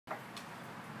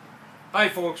Hi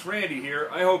folks, Randy here.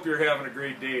 I hope you're having a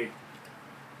great day.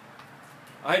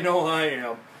 I know I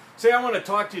am. Say, I want to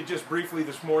talk to you just briefly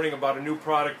this morning about a new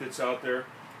product that's out there.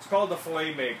 It's called the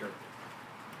Filletmaker.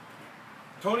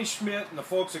 Tony Schmidt and the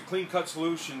folks at Clean Cut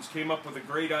Solutions came up with a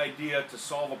great idea to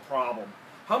solve a problem.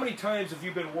 How many times have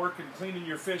you been working cleaning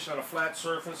your fish on a flat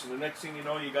surface and the next thing you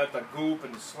know you got the goop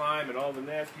and the slime and all the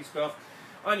nasty stuff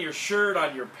on your shirt,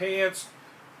 on your pants?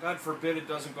 God forbid it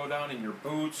doesn't go down in your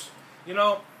boots. You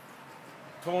know,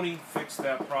 Tony fixed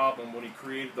that problem when he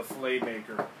created the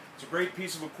Filletmaker. It's a great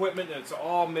piece of equipment, and it's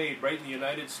all made right in the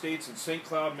United States in St.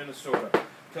 Cloud, Minnesota.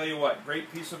 Tell you what,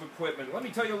 great piece of equipment. Let me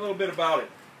tell you a little bit about it.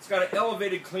 It's got an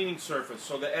elevated cleaning surface,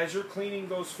 so that as you're cleaning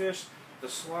those fish, the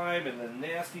slime and the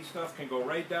nasty stuff can go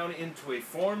right down into a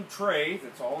formed tray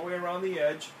that's all the way around the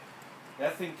edge.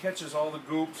 That thing catches all the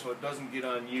goop so it doesn't get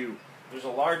on you. There's a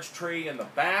large tray in the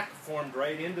back formed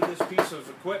right into this piece of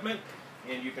equipment,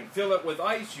 and you can fill it with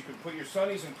ice. You can put your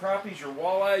sunnies and crappies, your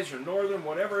walleyes, your northern,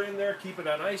 whatever in there, keep it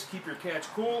on ice, keep your catch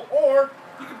cool, or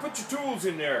you can put your tools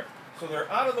in there. So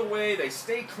they're out of the way, they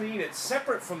stay clean, it's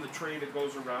separate from the tray that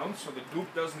goes around, so the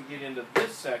goop doesn't get into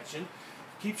this section.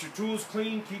 Keeps your tools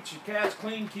clean, keeps your catch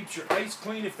clean, keeps your ice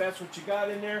clean if that's what you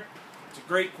got in there. It's a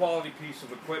great quality piece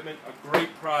of equipment, a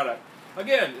great product.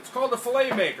 Again, it's called the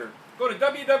Filletmaker. Go to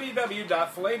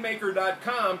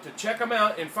www.filletmaker.com to check them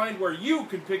out and find where you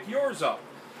can pick yours up.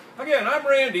 Again, I'm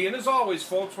Randy, and as always,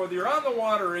 folks, whether you're on the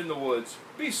water or in the woods,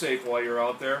 be safe while you're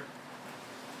out there.